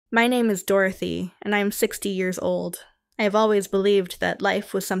My name is Dorothy, and I am 60 years old. I have always believed that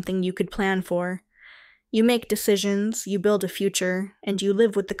life was something you could plan for. You make decisions, you build a future, and you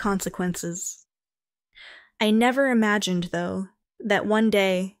live with the consequences. I never imagined, though, that one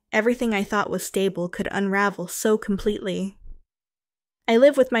day, everything I thought was stable could unravel so completely. I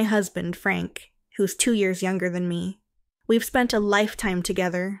live with my husband, Frank, who's 2 years younger than me. We've spent a lifetime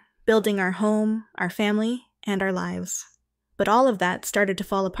together, building our home, our family, and our lives. But all of that started to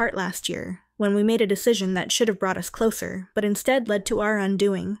fall apart last year, when we made a decision that should have brought us closer, but instead led to our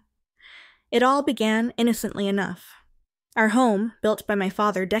undoing. It all began innocently enough. Our home, built by my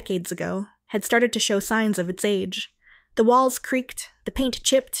father decades ago, had started to show signs of its age. The walls creaked, the paint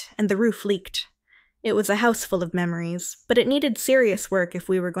chipped, and the roof leaked. It was a house full of memories, but it needed serious work if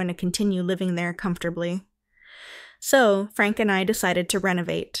we were going to continue living there comfortably. So, Frank and I decided to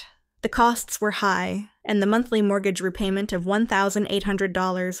renovate. The costs were high, and the monthly mortgage repayment of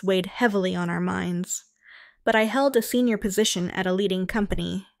 $1,800 weighed heavily on our minds. But I held a senior position at a leading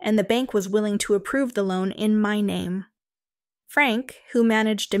company, and the bank was willing to approve the loan in my name. Frank, who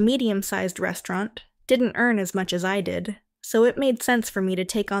managed a medium-sized restaurant, didn't earn as much as I did, so it made sense for me to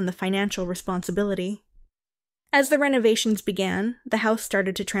take on the financial responsibility. As the renovations began, the house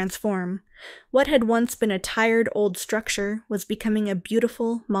started to transform. What had once been a tired old structure was becoming a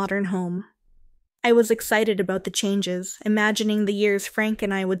beautiful, modern home. I was excited about the changes, imagining the years Frank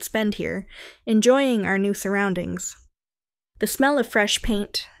and I would spend here, enjoying our new surroundings. The smell of fresh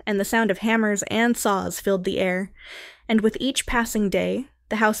paint and the sound of hammers and saws filled the air, and with each passing day,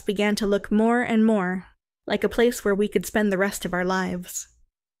 the house began to look more and more like a place where we could spend the rest of our lives.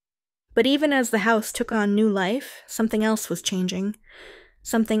 But even as the house took on new life, something else was changing.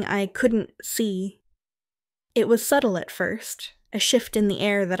 Something I couldn't see. It was subtle at first, a shift in the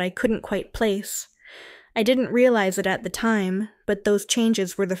air that I couldn't quite place. I didn't realize it at the time, but those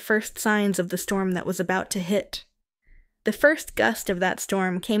changes were the first signs of the storm that was about to hit. The first gust of that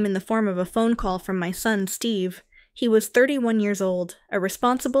storm came in the form of a phone call from my son, Steve. He was 31 years old, a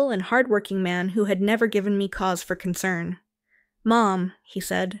responsible and hardworking man who had never given me cause for concern. "Mom," he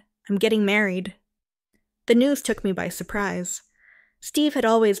said, "I'm getting married." The news took me by surprise. Steve had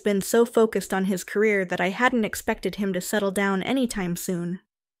always been so focused on his career that I hadn't expected him to settle down anytime soon.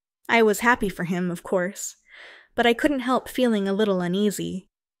 I was happy for him, of course, but I couldn't help feeling a little uneasy.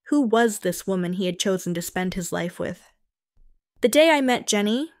 Who was this woman he had chosen to spend his life with? The day I met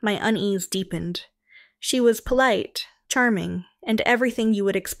Jenny, my unease deepened. She was polite, charming, and everything you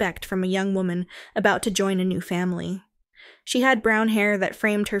would expect from a young woman about to join a new family. She had brown hair that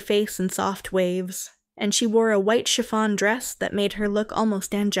framed her face in soft waves, and she wore a white chiffon dress that made her look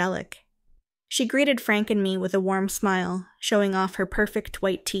almost angelic. She greeted Frank and me with a warm smile, showing off her perfect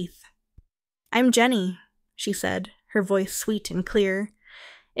white teeth. "I'm Jenny," she said, her voice sweet and clear.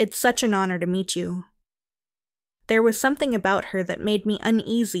 "It's such an honor to meet you." There was something about her that made me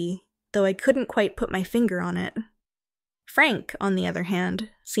uneasy, though I couldn't quite put my finger on it. Frank, on the other hand,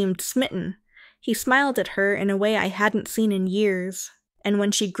 seemed smitten. He smiled at her in a way I hadn't seen in years, and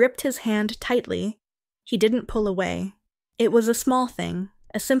when she gripped his hand tightly, he didn't pull away. It was a small thing,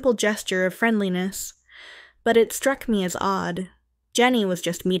 a simple gesture of friendliness, but it struck me as odd. Jenny was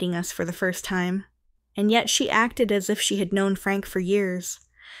just meeting us for the first time, and yet she acted as if she had known Frank for years.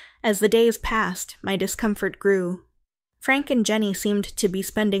 As the days passed, my discomfort grew. Frank and Jenny seemed to be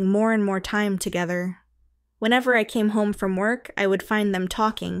spending more and more time together. Whenever I came home from work, I would find them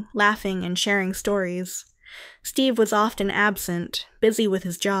talking, laughing, and sharing stories. Steve was often absent, busy with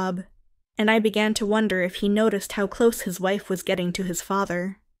his job, and I began to wonder if he noticed how close his wife was getting to his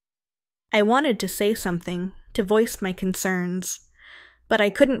father. I wanted to say something, to voice my concerns, but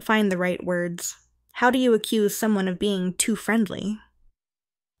I couldn't find the right words. How do you accuse someone of being too friendly?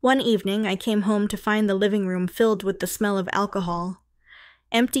 One evening, I came home to find the living room filled with the smell of alcohol.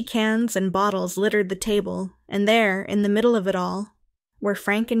 Empty cans and bottles littered the table, and there, in the middle of it all, were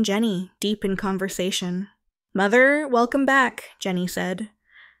Frank and Jenny, deep in conversation. "Mother, welcome back," Jenny said,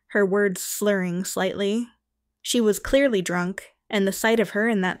 her words slurring slightly. She was clearly drunk, and the sight of her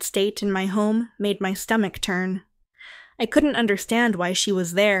in that state in my home made my stomach turn. I couldn't understand why she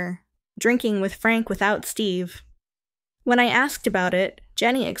was there, drinking with Frank without Steve. When I asked about it,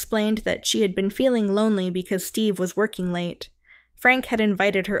 Jenny explained that she had been feeling lonely because Steve was working late. Frank had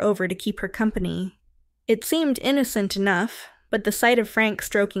invited her over to keep her company. It seemed innocent enough, but the sight of Frank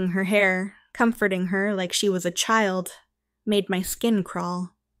stroking her hair, comforting her like she was a child, made my skin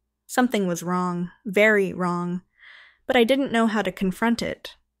crawl. Something was wrong, very wrong, but I didn't know how to confront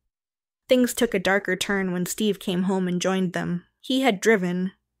it. Things took a darker turn when Steve came home and joined them. He had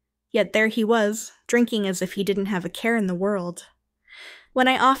driven, yet there he was, drinking as if he didn't have a care in the world. When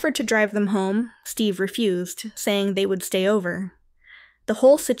I offered to drive them home, Steve refused, saying they would stay over. The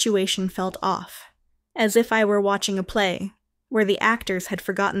whole situation felt off, as if I were watching a play, where the actors had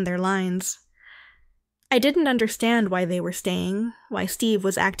forgotten their lines. I didn't understand why they were staying, why Steve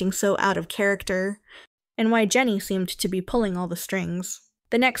was acting so out of character, and why Jenny seemed to be pulling all the strings.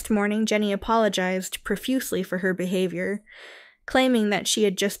 The next morning, Jenny apologized profusely for her behavior, claiming that she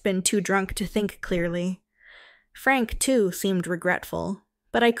had just been too drunk to think clearly. Frank, too, seemed regretful,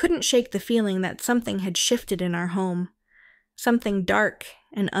 but I couldn't shake the feeling that something had shifted in our home. Something dark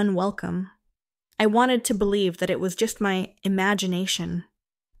and unwelcome. I wanted to believe that it was just my imagination,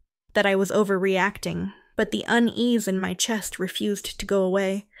 that I was overreacting, but the unease in my chest refused to go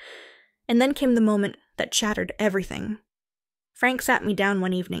away. And then came the moment that shattered everything. Frank sat me down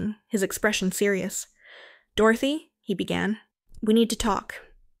one evening, his expression serious. "Dorothy," he began, "we need to talk."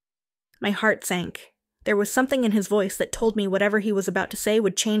 My heart sank. There was something in his voice that told me whatever he was about to say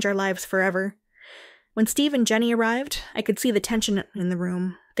would change our lives forever. When Steve and Jenny arrived, I could see the tension in the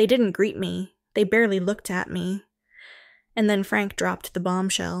room. They didn't greet me. They barely looked at me. And then Frank dropped the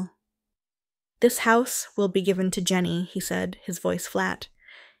bombshell. "This house will be given to Jenny," he said, his voice flat.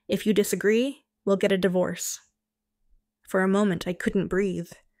 "If you disagree, we'll get a divorce." For a moment, I couldn't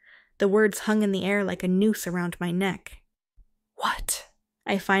breathe. The words hung in the air like a noose around my neck. "What?"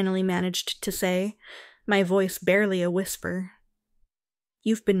 I finally managed to say, my voice barely a whisper.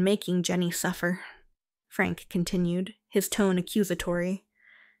 "You've been making Jenny suffer," Frank continued, his tone accusatory.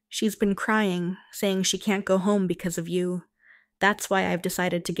 "She's been crying, saying she can't go home because of you. That's why I've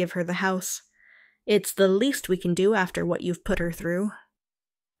decided to give her the house. It's the least we can do after what you've put her through."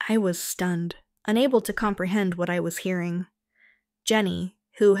 I was stunned, unable to comprehend what I was hearing. Jenny,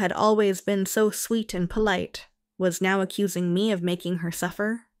 who had always been so sweet and polite, was now accusing me of making her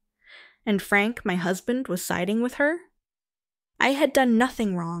suffer? And Frank, my husband, was siding with her? I had done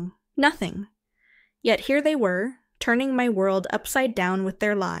nothing wrong, nothing. Yet here they were, turning my world upside down with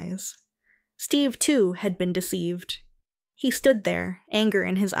their lies. Steve, too, had been deceived. He stood there, anger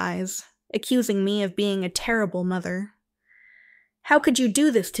in his eyes, accusing me of being a terrible mother. "How could you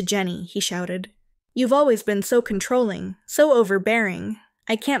do this to Jenny?" he shouted. "You've always been so controlling, so overbearing.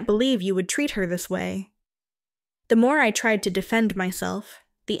 I can't believe you would treat her this way." The more I tried to defend myself,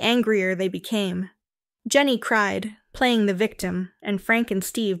 the angrier they became. Jenny cried, playing the victim, and Frank and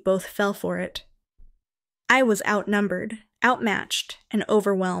Steve both fell for it. I was outnumbered, outmatched, and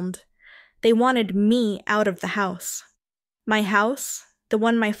overwhelmed. They wanted me out of the house. My house, the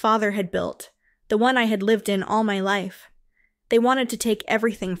one my father had built, the one I had lived in all my life. They wanted to take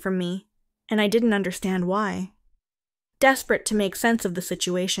everything from me, and I didn't understand why. Desperate to make sense of the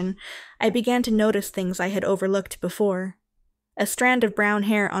situation, I began to notice things I had overlooked before. A strand of brown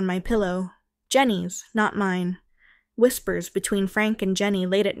hair on my pillow, Jenny's, not mine. Whispers between Frank and Jenny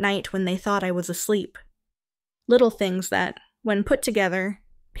late at night when they thought I was asleep. Little things that, when put together,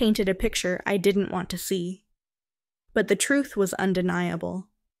 painted a picture I didn't want to see. But the truth was undeniable.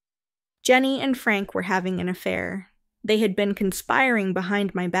 Jenny and Frank were having an affair. They had been conspiring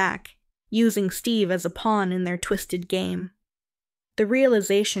behind my back, using Steve as a pawn in their twisted game. The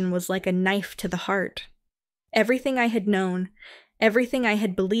realization was like a knife to the heart. Everything I had known, everything I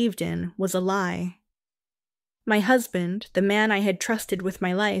had believed in, was a lie. My husband, the man I had trusted with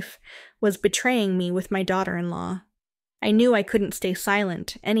my life, was betraying me with my daughter-in-law. I knew I couldn't stay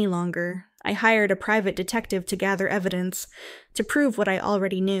silent any longer. I hired a private detective to gather evidence, to prove what I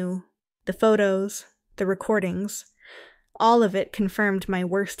already knew. The photos, the recordings. All of it confirmed my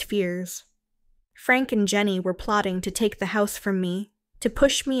worst fears. Frank and Jenny were plotting to take the house from me, to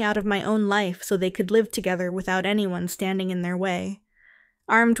push me out of my own life so they could live together without anyone standing in their way.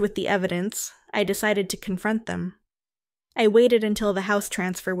 Armed with the evidence, I decided to confront them. I waited until the house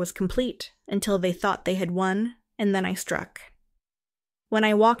transfer was complete, until they thought they had won, and then I struck. When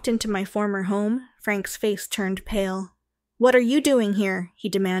I walked into my former home, Frank's face turned pale. "What are you doing here?" he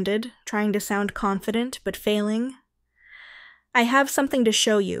demanded, trying to sound confident but failing. "I have something to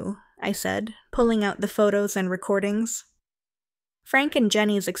show you," I said, pulling out the photos and recordings. Frank and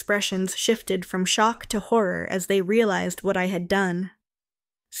Jenny's expressions shifted from shock to horror as they realized what I had done.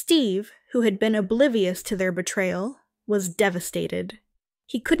 Steve, who had been oblivious to their betrayal, was devastated.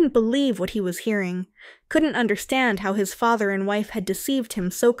 He couldn't believe what he was hearing, couldn't understand how his father and wife had deceived him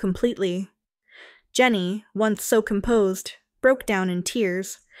so completely. Jenny, once so composed, broke down in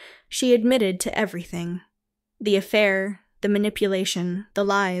tears. She admitted to everything. The affair, the manipulation, the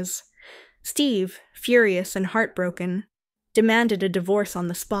lies. Steve, furious and heartbroken, demanded a divorce on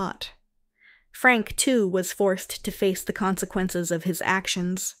the spot. Frank, too, was forced to face the consequences of his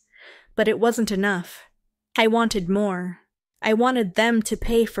actions. But it wasn't enough. I wanted more. I wanted them to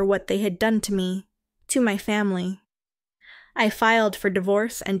pay for what they had done to me, to my family. I filed for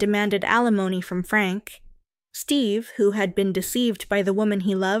divorce and demanded alimony from Frank. Steve, who had been deceived by the woman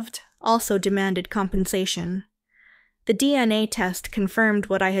he loved, also demanded compensation. The DNA test confirmed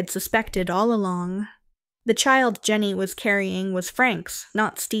what I had suspected all along. The child Jenny was carrying was Frank's,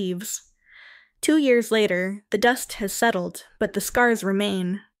 not Steve's. 2 years later, the dust has settled, but the scars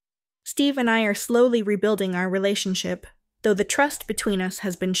remain. Steve and I are slowly rebuilding our relationship, though the trust between us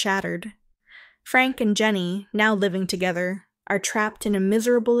has been shattered. Frank and Jenny, now living together, are trapped in a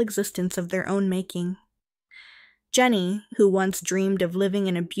miserable existence of their own making. Jenny, who once dreamed of living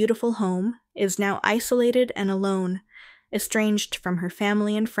in a beautiful home, is now isolated and alone, estranged from her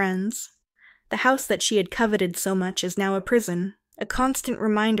family and friends. The house that she had coveted so much is now a prison, a constant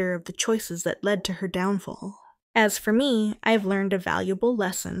reminder of the choices that led to her downfall. As for me, I've learned a valuable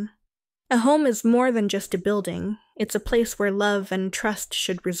lesson. A home is more than just a building. It's a place where love and trust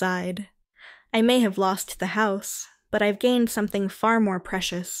should reside. I may have lost the house, but I've gained something far more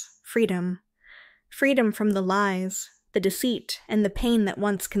precious: freedom. Freedom from the lies, the deceit, and the pain that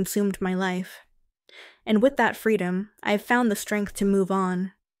once consumed my life. And with that freedom, I've found the strength to move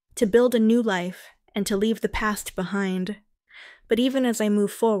on, to build a new life, and to leave the past behind. But even as I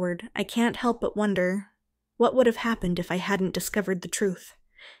move forward, I can't help but wonder, what would have happened if I hadn't discovered the truth?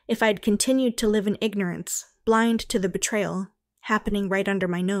 If I'd continued to live in ignorance, blind to the betrayal, happening right under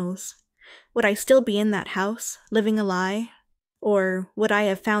my nose? Would I still be in that house, living a lie? Or would I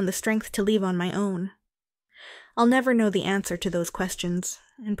have found the strength to leave on my own? I'll never know the answer to those questions,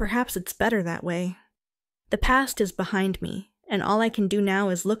 and perhaps it's better that way. The past is behind me, and all I can do now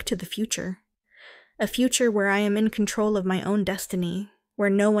is look to the future. A future where I am in control of my own destiny, where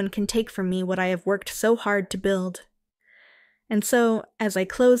no one can take from me what I have worked so hard to build. And so, as I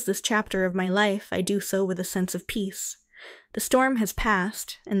close this chapter of my life, I do so with a sense of peace. The storm has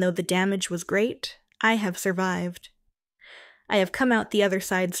passed, and though the damage was great, I have survived. I have come out the other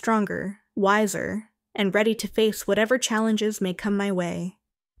side stronger, wiser, and ready to face whatever challenges may come my way.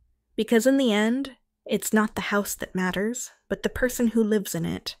 Because in the end, it's not the house that matters, but the person who lives in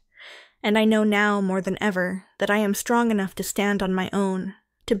it. And I know now more than ever that I am strong enough to stand on my own,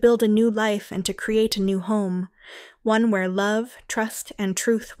 to build a new life and to create a new home, one where love, trust, and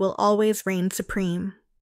truth will always reign supreme.